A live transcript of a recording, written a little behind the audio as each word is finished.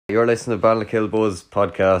You're listening to Ballinkill Buzz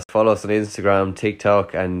podcast. Follow us on Instagram,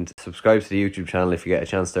 TikTok, and subscribe to the YouTube channel if you get a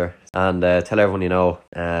chance there. And tell everyone you know.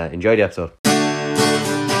 Enjoy the episode.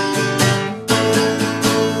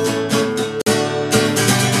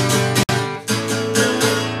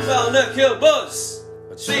 Ballinkill Buzz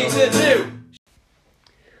Season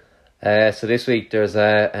 2. So this week there's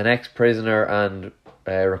an ex-prisoner and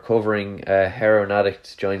recovering heroin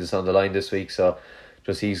addict joins us on the line this week. So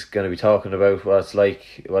just he's going to be talking about what it's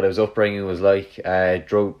like, what his upbringing was like,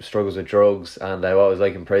 struggles with drugs, and what it was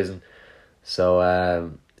like in prison.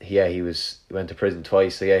 So he went to prison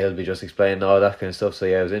twice. So he'll be just explaining all that kind of stuff. So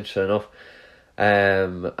it was interesting enough.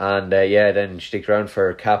 Then stick around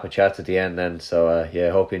for Kappa chats at the end. Then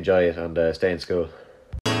hope you enjoy it and stay in school.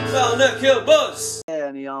 Ballinkill Buzz.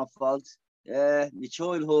 Yeah, my own fault. My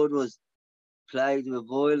childhood was plagued with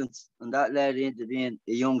violence, and that led into being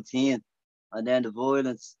a young teen. And then the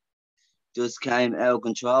violence just came out of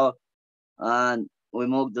control. And we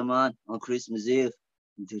mugged a man on Christmas Eve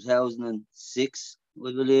in 2006,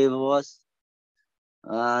 I believe it was.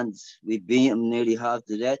 And we beat him nearly half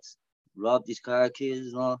to death, robbed his car keys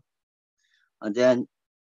and all. And then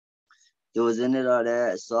there was another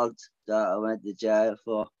assault that I went to jail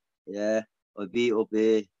for. Yeah, I beat up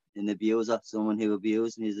an abuser, someone who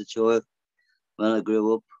abused me as a child when I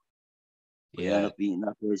grew up. I ended up beating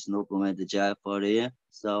that person up and went to jail for a year.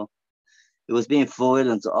 So it was being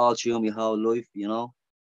violent all through my whole life, you know.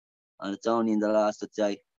 And it's only in the last, I'd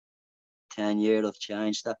say, 10 years I've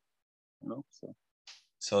changed that, you know.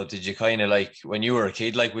 So did you kind of like, when you were a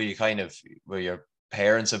kid, like were your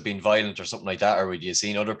parents have been violent or something like that, or would you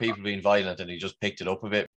seen other people being violent and you just picked it up a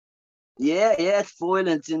bit? Yeah,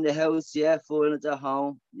 violence in the house, violence at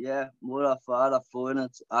home, mother, father,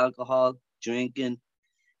 violence, alcohol, drinking.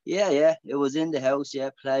 Yeah, it was in the house,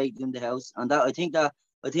 plagued in the house. And I think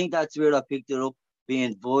that's where I picked it up,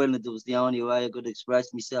 being violent. It was the only way I could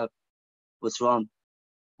express myself was from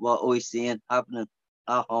what I was seeing happening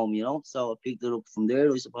at home, you know. So I picked it up from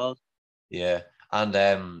there, I suppose. Yeah. And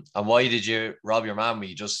why did you rob your mum?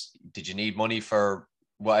 Did you need money for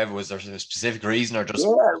whatever? Was there a specific reason or just?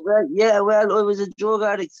 Well, I was a drug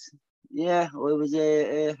addict. Yeah, I was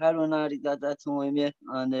a heroin addict at that time,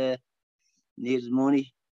 and needed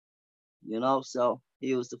money. You know, so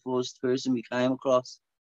he was the first person we came across.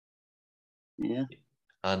 Yeah.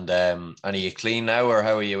 And are you clean now, or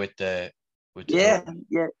how are you with the yeah,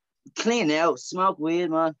 clean now. Smoke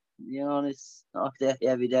weed, man. You know, it's not that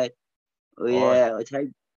every day. I'm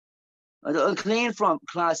clean from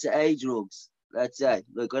class A drugs. Let's say,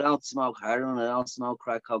 like, I don't smoke heroin, I don't smoke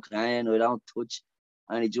crack cocaine, I don't touch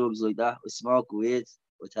any drugs like that. I smoke weed,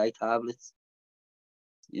 I take tablets.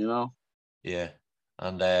 You know. Yeah.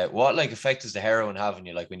 And what like effect does the heroin have on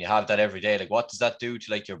you? Like when you have that every day, like what does that do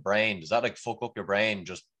to like your brain? Does that like fuck up your brain?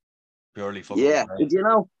 Just purely fuck up your brain? But you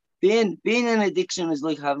know, being in addiction is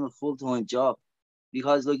like having a full-time job,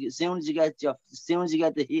 because like as soon as you get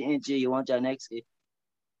the hit into you want your next hit,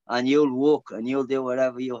 and you'll work and you'll do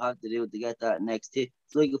whatever you have to do to get that next hit.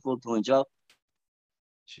 It's like a full-time job.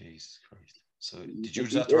 Jesus Christ! So did you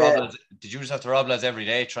just have to rob? Did you just have to rob lads every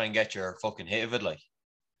day, try and get your fucking hit of it, like?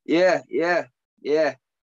 Yeah.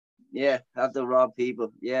 Have to rob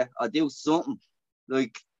people. Yeah, I do something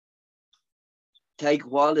like take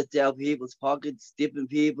wallets out of people's pockets, dipping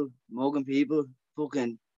people, mugging people,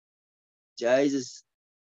 fucking Jesus,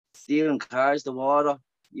 stealing cars, the water,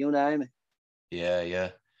 you name it. Yeah.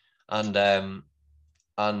 And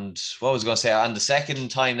what was I going to say? And the second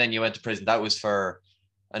time then you went to prison, that was for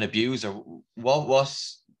an abuse, or what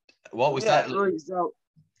was that? Right, so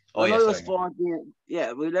when I was 14,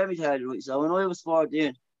 let me tell you, right, so when I was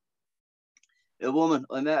 14,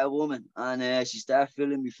 I met a woman, and she started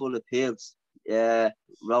filling me full of pills,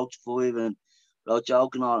 Roach 5 and Roach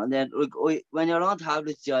alcohol, and then like, when you're on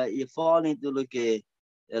tablets, you fall into like a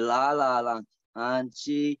la land, and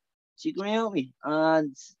she groomed me,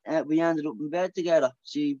 and we ended up in bed together.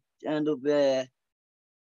 She ended up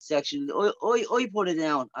sexually. I put it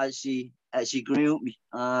down as she groomed me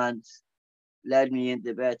and led me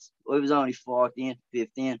into bed. I was only 14,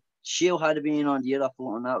 15. She had been on the other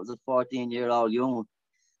foot, and that was a 14-year-old young one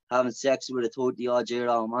having sex with a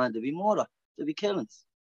 30-odd-year-old man. There'd be murder, there'd be killings.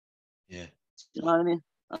 Yeah. You know what I mean?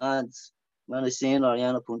 And when I seen her, I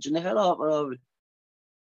ended up punching the hell out of her over it.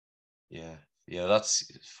 Yeah,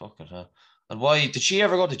 that's fucking hell. And why did she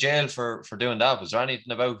ever go to jail for doing that? Was there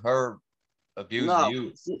anything about her abusing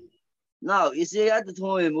you? No, you see, at the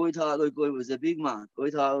time, I thought like I was a big man.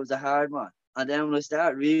 I thought I was a hard man. And then when I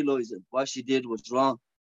started realising what she did was wrong,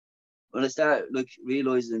 when I started like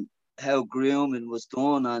realising how grooming was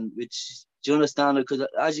done, and which, do you understand? Because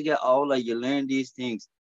as you get older, you learn these things.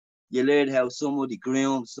 you learn how somebody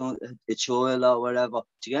grooms a child or whatever.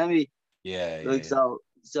 Do you get me? Yeah, Like yeah,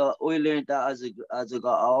 so I learned that as I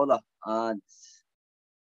got older, and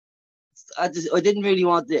I didn't really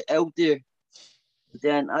want it out there. But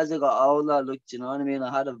then as I got older, look, you know what I mean?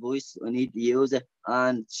 I had a voice, I need to use it.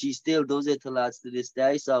 And she still does it to lads to this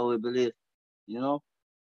day, so I believe, you know?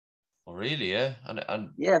 Oh, really? Yeah.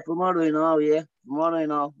 And Yeah, from what I know, yeah. From what I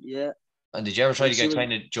know, yeah. and did you ever try Like to she get was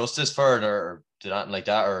kind of justice for it, or did anything like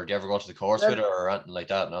that, or did you ever go to the courts well, with her, or anything like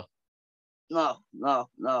that? No.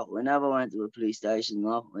 no. We never went to a police station,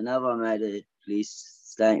 no. We never made a police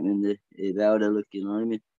statement about it, look, you know what I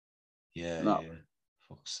mean? Yeah, No. yeah.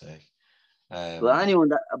 Fuck's sake. But anyone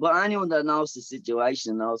that knows the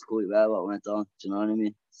situation knows quite well what went on, do you know what I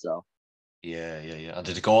mean? So Yeah, yeah, yeah. And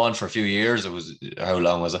did it go on for a few years? It was how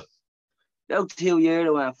long was it? about 2 years I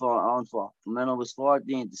went for from when I was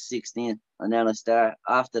 14 to 16, and then I start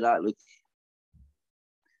after that. Like I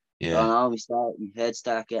Yeah, don't know, my head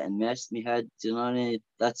start getting messed. My head, do you know what I mean?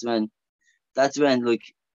 That's when like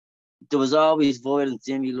there was always violence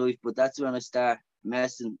in my life, but that's when I start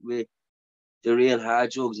messing with the real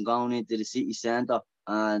hard drugs and going into the city centre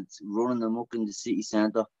and running amok in the city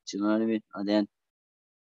centre. Do you know what I mean? And then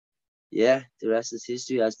yeah, the rest is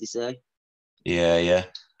history, as they say. yeah, yeah.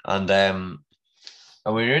 And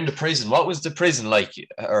when you're in the prison, what was the prison like,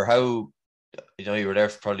 or how? You know, you were there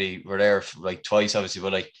for like twice, obviously,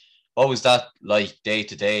 but like, what was that like day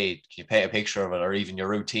to day? Can you paint a picture of it, or even your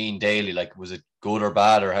routine daily? Like, was it good or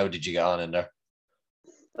bad, or how did you get on in there?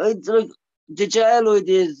 Like the jail I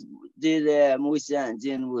did my sentence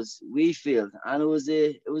in was Wheatfield, and it was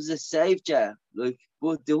a safe jail. Like,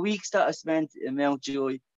 but the weeks that I spent in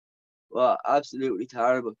Mountjoy were absolutely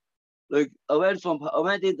terrible. Like I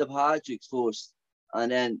went into Patrick's first,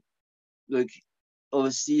 and then like I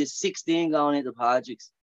was 16 going into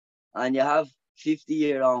Patrick's, and you have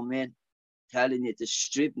 50-year-old men telling you to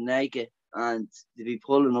strip naked and to be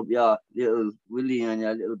pulling up your little willy and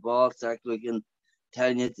your little ball sack, like, and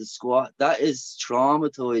telling you to squat. That is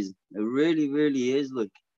traumatizing. It really, really is.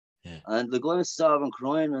 Like, Yeah, and the guy was starving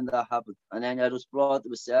crying when that happened. And then I just brought to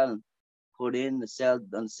the cell and put in the cell,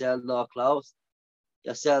 and the cell door closed.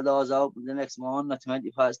 Your cell doors open the next morning at 20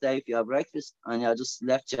 past 8 for your breakfast, and you just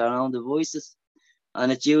left your own devices.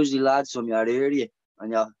 And it's usually lads from your area.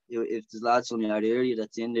 And if there's lads from your area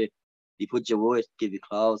that's in there, you put your word, give you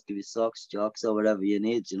clothes, give you socks, jocks, or whatever you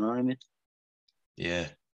need. You know what I mean? yeah.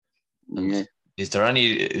 And Yeah. is there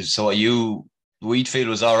any? So you Wheatfield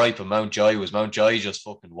was all right, but Mountjoy just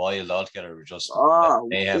fucking wild altogether, or just Oh,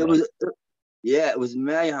 mayhem? it was. Yeah, it was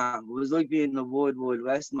mayhem. It was like being in the Wild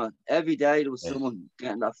West, man. Every day there was Yeah. someone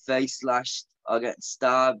getting their face slashed or getting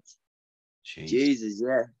stabbed. Jeez. Jesus,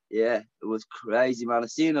 yeah. It was crazy, man. I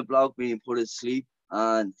seen a bloke being put to sleep,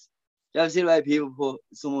 and you ever see the way people put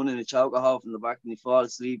someone in a choker hole from the back and they fall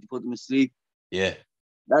asleep, to put them asleep? Yeah.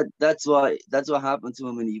 That's what happened to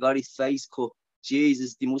him, and he got his face cut.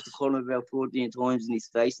 Jesus, they must have cut him about 14 times in his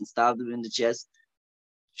face and stabbed him in the chest.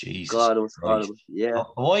 Jesus God, it was Christ. horrible. Yeah.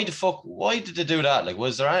 Why the fuck? Why did they do that? Like,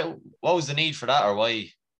 was there any, what was the need for that, or why?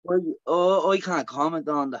 Well, I can't comment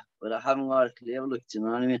on that, but I haven't got a clue. Like, do you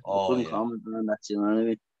know what I mean? I Oh couldn't yeah. comment on that. Do you know what I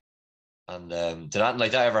mean? And did anything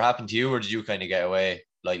like that ever happen to you, or did you kind of get away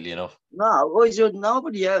lightly enough? No, I should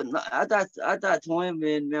nobody out at that time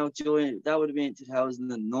in Mountjoy. That would have been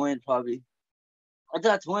 2009 probably. At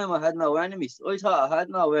that time, I had no enemies. I thought I had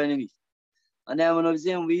no enemies. And then when I was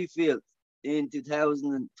in Wheatfield in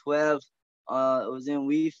 2012, I was in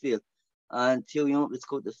Wheatfield, and two youngsters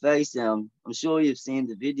cut the face down. I'm sure you've seen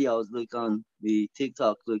the videos like on the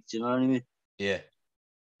TikTok, like, do you know what I mean? Yeah.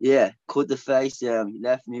 Yeah, cut the face down. He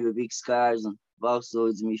left me with big scars on both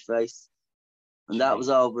sides of my face. And that was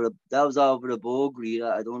Gee. over a burglary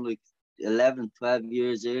that I done like 11, 12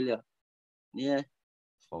 years earlier. Yeah,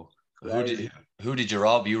 Fuck. crazy. Who did you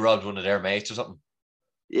rob? You robbed one of their mates or something?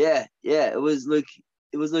 Yeah. It was like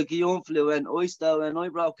a young fella when I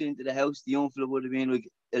broke into the house, the young fella would have been like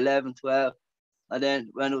 11, 12. And then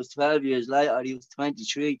when it was 12 years later, he was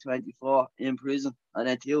 23, 24 in prison. And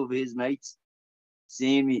then two of his mates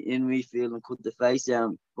seen me in Wheatfield and cut the face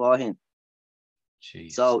down for him.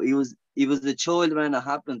 Jesus. So he was a child when it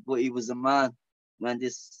happened, but he was a man when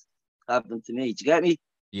this happened to me. Do you get me?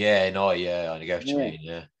 Yeah, no, yeah, I get what you Yeah. mean.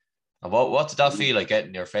 Yeah. And what did that feel like,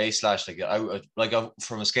 getting your face slashed?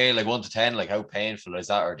 From a scale like 1 to 10, like how painful is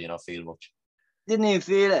that, or do you not feel much? Didn't even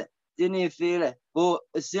feel it. Didn't even feel it. But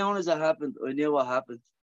as soon as it happened, I knew what happened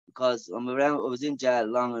because I was in jail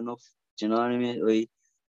long enough. Do you know what I mean?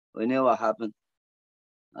 I knew what happened.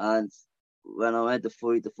 And when I went to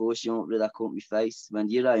fight the first young fella that cut me face, when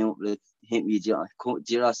the other young fella hit me the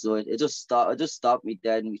other side, it just stopped me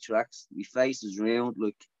dead in my tracks. My face was round,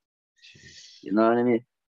 like, Jeez. you know what I mean?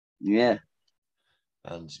 Yeah.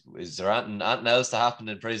 And is there anything else that happened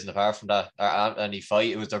in prison apart from that? Or any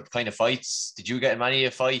fight? Was there kind of fights? Did you get in many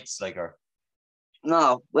fights? Like, or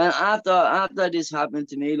No, when after this happened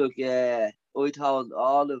to me, look, I told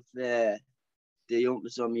all of the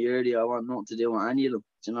youngsters on me earlier I want nothing to do with any of them.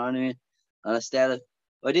 Do you know what I mean? And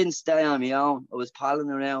I didn't stay on my own. I was palling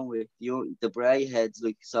around with the Bray heads,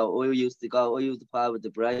 like, so I used to pal with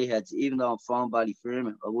the Bray heads, even though I'm from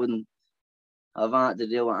Ballyfermot. I wouldn't have anything to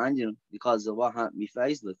do with any of them because of what happened to my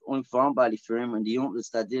face. Like, I'm from Ballyfermot, and the youngsters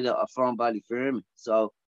that did it are from Ballyfermot.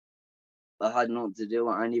 So I had nothing to do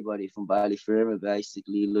with anybody from Ballyfermot,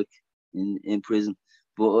 basically, look, in prison.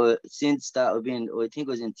 But since that, I think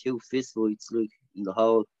I was in 2 fist fights, like, in the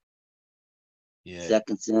whole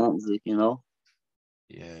second sentence, like, you know.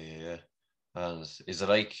 Yeah. And is there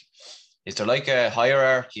like a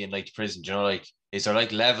hierarchy in like prison? Do you know, like, is there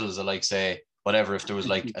like levels of, like, say, whatever, if there was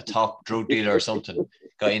like a top drug dealer or something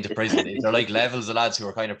got into prison, is there like levels of lads who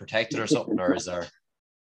are kind of protected or something, or is there?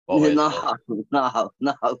 What way No. no.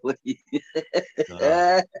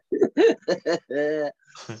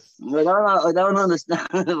 I don't understand.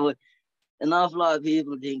 But an awful lot of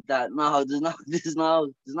people think that there's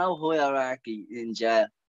no hierarchy in jail.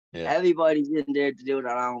 Yeah. Everybody's in there to do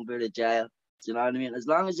their own bit of jail. Do you know what I mean? As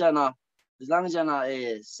long as you're not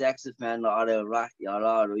a sex offender or a rat, you're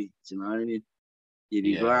all right. Do you know what I mean? You'd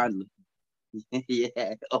be grand.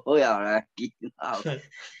 Yeah, hierarchy.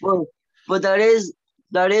 No. But there is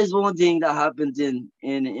one thing that happens in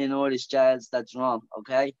Irish jails that's wrong.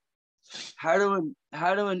 Okay, heroin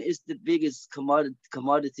is the biggest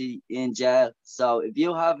commodity in jail. So if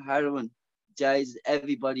you have heroin, jails,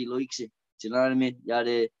 everybody likes it. Do you know what I mean?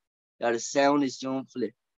 You're the soundest young fella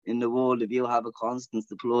in the world if you have a constant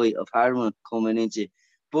supply of heroin coming into you.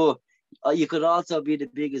 But you could also be the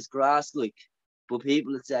biggest grass, like. But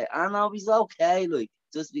people would say, "I know he's okay," like,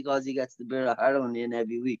 just because he gets the bit of heroin in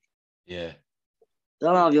every week. Yeah.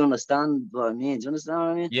 Don't know if you understand what I mean. Do you understand what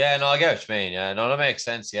I mean? Yeah, no, I get what you mean. Yeah, no, that makes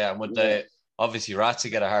sense. Yeah, and with the obviously rats,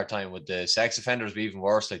 get a hard time. With the sex offenders, be even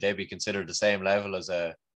worse. Like, they'd be considered the same level as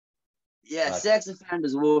a. Yeah, sex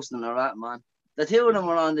offenders worse than a rat, man. The two of them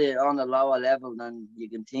are on the lower level than you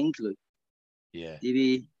can think, like. Yeah.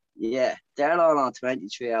 They're all on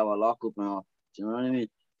 23-hour lockup and all. Do you know what I mean?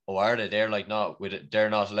 Oh, are they? They're like not with it. They're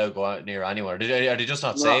not allowed to go out near anyone. Are they just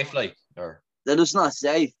not safe? Like, or they're just not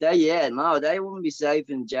safe. They wouldn't be safe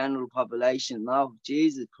in general population. No,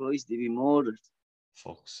 Jesus Christ, they'd be murdered.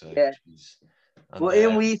 Fuck's sake. Yeah. And, but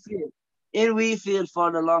in Wheatfield for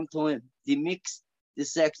a long time, they mixed the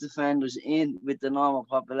sex offenders in with the normal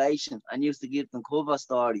population and used to give them cover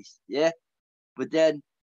stories. Yeah. But then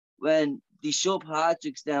when they shut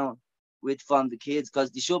Patrick's down from the kids,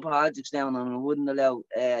 because they shut Patrick's down and wouldn't allow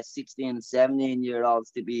 16 and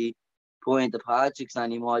 17-year-olds to be put into Patrick's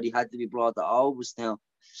anymore, they had to be brought to Overstown.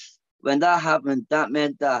 When that happened, that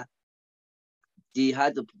meant that they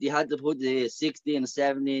had to put the 16 and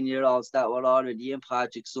 17-year-olds that were already in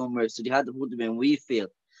Patrick somewhere, so they had to put them in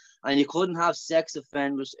Wheatfield. And you couldn't have sex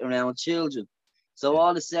offenders around children. So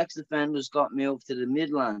all the sex offenders got moved to the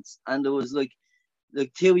Midlands, and there was like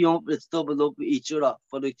 2 young people doubled up with each other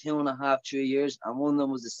for like 2.5, 3 years, and one of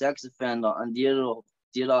them was a sex offender, and the other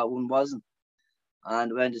one wasn't.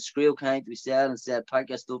 And when the screw came to be said and said, "Pack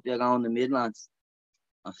your stuff, you're going to the Midlands,"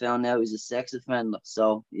 I found out he was a sex offender.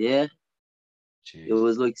 So yeah. Jeez. It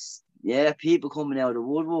was like, people coming out of the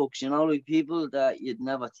woodworks, you know, like people that you'd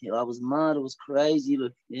never think. I was mad. It was crazy.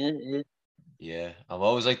 Like, yeah. Yeah. And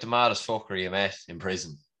what was like the maddest fucker you met in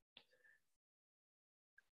prison?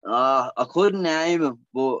 I couldn't name him,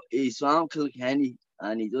 but he's from Kilkenny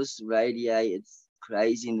and he just radiated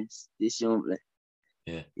craziness. This young lad.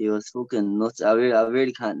 Yeah. He was fucking nuts. I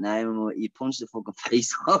really can't name him. He punched the fucking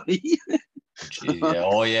face on me. Jeez, yeah.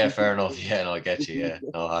 Oh yeah, fair enough. Yeah, no, I get you. Yeah,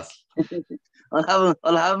 no hassle.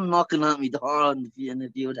 I'll have him knocking at me door in a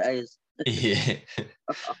few days. Yeah.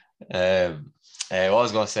 What I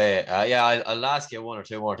was gonna say, I'll ask you one or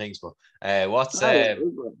two more things, but what was I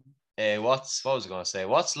gonna say?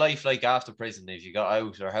 What's life like after prison if you got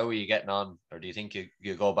out, or how are you getting on, or do you think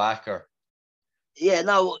you go back, or? Yeah,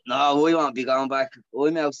 no, we won't be going back.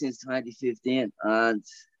 I'm out since 2015, and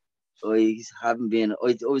I haven't been.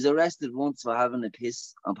 I was arrested once for having a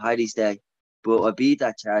piss on Paddy's Day, but I beat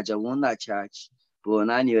that charge. I won that charge. But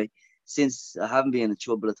anyway, since I haven't been in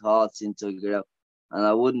trouble at all since I got out, and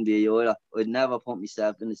I wouldn't be either. I'd never put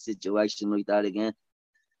myself in a situation like that again.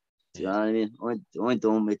 Do you know what I mean? I'm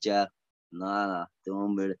done with jail. Nah,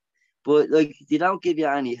 done with it. But like they don't give you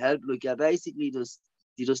any help. Like you basically just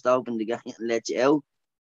open the gate and let you out.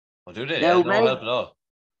 Oh, do they? Yeah, Now, no maybe help at all.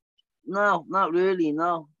 no, not really.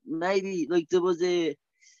 No, maybe like there was a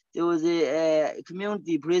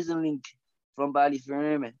community prison link from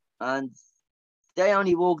Ballyfermot, and they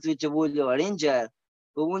only worked with you while you were in jail.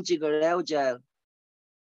 But once you got out of jail,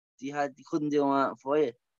 they couldn't do anything for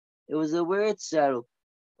you. It was a weird setup.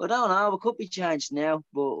 I don't know, it could be changed now,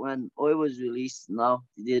 but when I was released, no,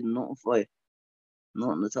 they did nothing for you.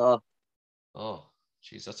 Nothing at all. Oh,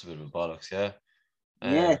 jeez, that's a bit of a bollocks, yeah.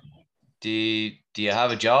 Yeah. Do you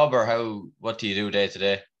have a job or what do you do day to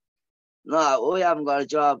day? No, I haven't got a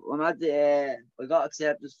job. I got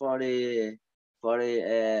accepted for a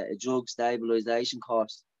drug stabilization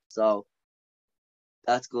course. So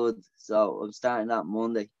that's good. So I'm starting that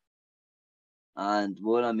Monday. And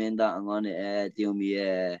while I'm in that, I'm gonna do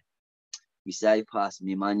me safe pass,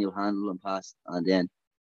 me manual handling pass, and then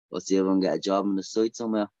I'll see if I can get a job on the site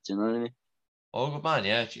somewhere. Do you know what I mean? Oh, good man,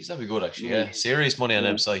 yeah. Jeez, that'd be good actually, Yeah. yeah. Serious money on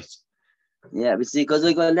Yeah. them sites. Yeah, but see, because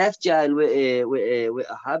like I left jail with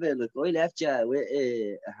a habit, like I left jail with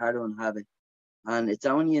a heroin habit, and it's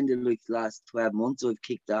only in the like last 12 months I've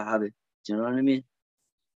kicked that habit. Do you know what I mean?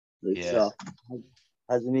 Like Yeah. so,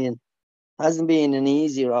 hasn't been an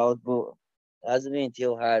easy road, but hasn't been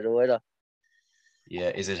too hard either. Yeah.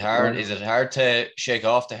 Is it hard? Is it hard to shake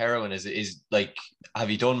off the heroin? Is like,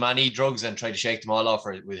 have you done many drugs and tried to shake them all off,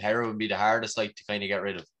 or would heroin be the hardest like to kind of get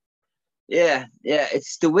rid of? Yeah,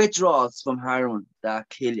 it's the withdrawals from heroin that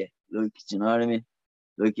kill you. Like, do you know what I mean?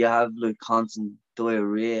 Like you have like constant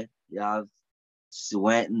diarrhea, you have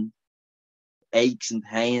sweating, aches and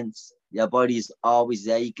pains. Your body's always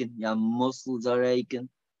aching. Your muscles are aching.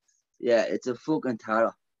 Yeah, it's a fucking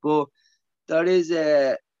terror. But there is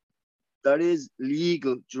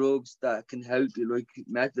legal drugs that can help you, like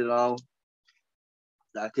methadone.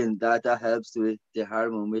 That helps with the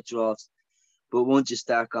heroin withdrawals. But once you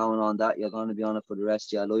start going on that, you're gonna be on it for the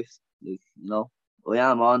rest of your life. Like, you know, I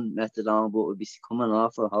am on methadone, but we'll be coming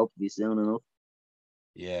off it hopefully soon enough.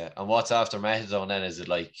 Yeah. And what's after methadone then? Is it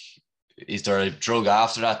like, is there a drug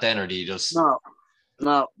after that then, or do you just?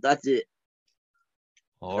 No, that's it.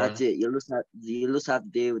 Or That's it. You just have to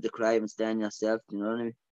deal with the crime and stand yourself. You know what I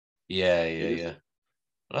mean? yeah. Well,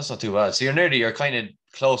 that's not too bad. So you're kind of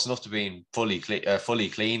close enough to being fully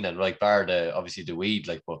clean and like bar the obviously the weed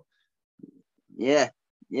like, but Yeah,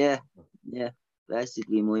 yeah.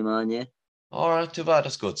 Basically, my man. Yeah, all right, too bad.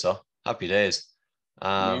 That's good. So happy days.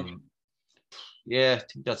 yeah. Yeah, I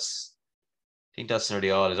think that's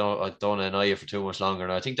nearly all. I don't annoy you for too much longer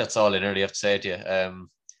now. I think that's all I nearly have to say to you.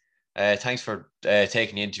 Thanks for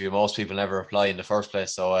taking the interview. Most people never reply in the first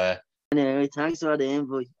place, so Anyway, thanks for the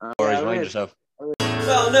invite. worries, mind yourself.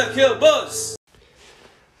 Found that kill buzz.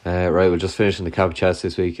 Right, we're just finishing the Cap Chats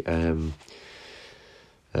this week.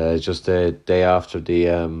 Just the day after the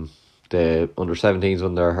under 17s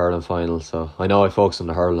won their hurling final. So I know I focus on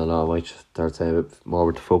the hurling and I might start saying a bit more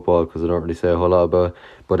with the football because I don't really say a whole lot about it.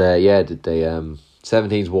 But yeah, the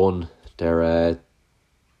 17s won their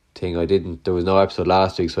thing. There was no episode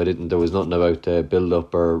last week, so there was nothing about the build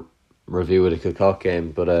up or review of the Kilcock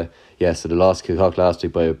game. But yeah, so they lost Kilcock last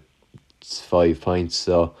week by 5 points.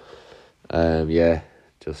 So yeah,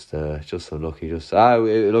 just unlucky.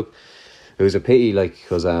 Look, it was a pity, like,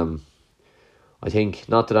 because I think,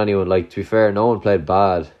 not that anyone, like, to be fair, no one played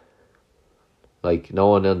bad. Like, no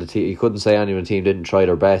one on the team, you couldn't say anyone on the team didn't try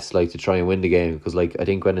their best, like, to try and win the game, because, like, I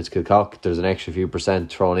think when it's Kilcock, there's an extra few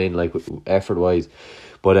percent thrown in, like, effort wise.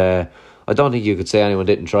 But I don't think you could say anyone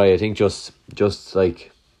didn't try. I think just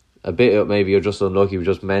like a bit, maybe you're just unlucky, but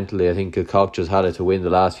just mentally, I think Kilcock just had it to win the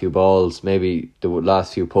last few balls, maybe the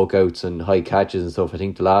last few poke outs and high catches and stuff. I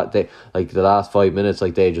think the last 5 minutes,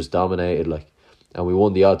 like, they just dominated, like, and we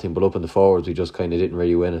won the odd thing, but up in the forwards we just kind of didn't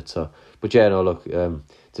really win it. So, but yeah, no, look,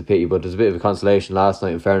 it's a pity, but there's a bit of a consolation last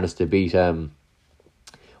night. In fairness, they beat under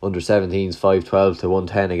 17s 5-12 to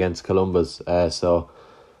 110 against Columbus. So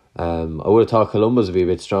I would have thought Columbus would be a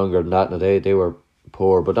bit stronger than that. Now they were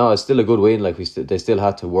poor, but no, it's still a good win. Like, they still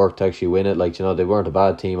had to work to actually win it. Like, you know, they weren't a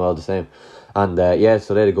bad team all the same. And yeah,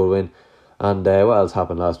 so they had a good win. And what else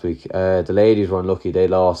happened last week? The ladies were unlucky. They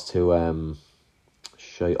lost to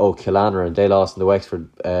Killanner. They lost in the Wexford.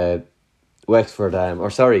 It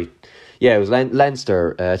was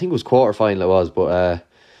Leinster. I think it was quarter final. It was, but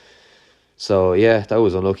so yeah, that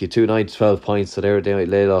was unlucky. 2 nights, 12 points. So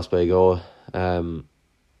they lost by a goal.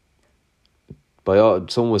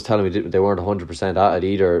 Someone was telling me they weren't 100% at it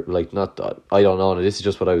either. Like, not, I don't know. This is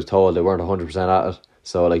just what I was told. They weren't 100% at it.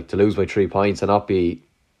 So, like, to lose by 3 points and not be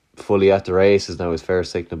fully at the races now is fair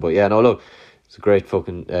sickening. But yeah, no, look, it's a great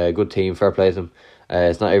fucking good team. Fair play to them.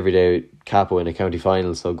 It's not every day Capo in a county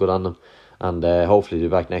final, so good on them. And hopefully they'll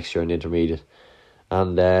be back next year in the intermediate.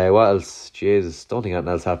 And what else? Jesus, don't think anything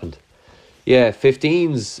else happened. Yeah,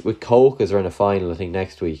 15s with Cocas are in a final, I think,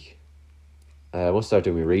 next week. I must start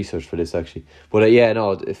doing my research for this, actually. But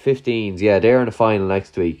 15s, yeah, they're in a final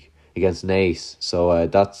next week against Naas. So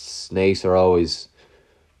that's Naas are always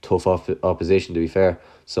tough opposition, to be fair.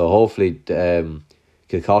 So hopefully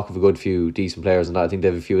Kilcock have a good few decent players, and I think they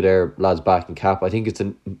have a few of their lads back in Cap. I think it's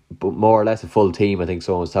more or less a full team, I think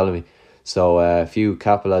someone was telling me. So a few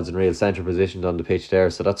Cap lads in real centre positions on the pitch there,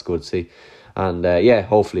 so that's good to see. And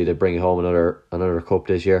hopefully they bring home another cup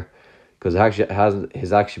this year, because it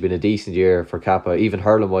has actually been a decent year for Kappa, even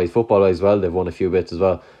hurling wise, football wise. Well, they've won a few bits as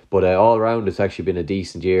well, but all round it's actually been a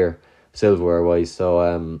decent year silverware wise.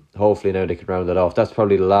 So hopefully now they can round it off. That's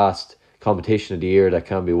probably the last competition of the year that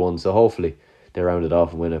can be won, so hopefully they round it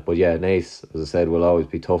off and win it. But yeah, Naas, as I said, will always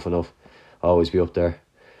be tough enough, always be up there.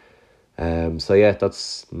 So yeah,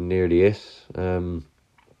 that's nearly it. I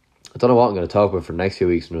don't know what I'm going to talk about for the next few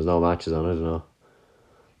weeks when there's no matches on. I don't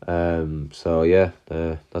know. So yeah,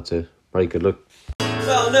 that's it. Right, good luck.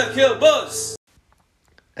 Buzz.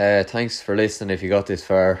 Thanks for listening. If you got this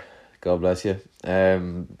far, God bless you.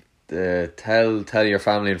 Tell your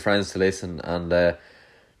family and friends to listen, and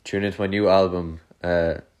tune into my new album.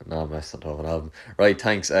 No, I'm not talking an album. Right,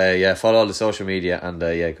 thanks. Follow all the social media, and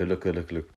good luck.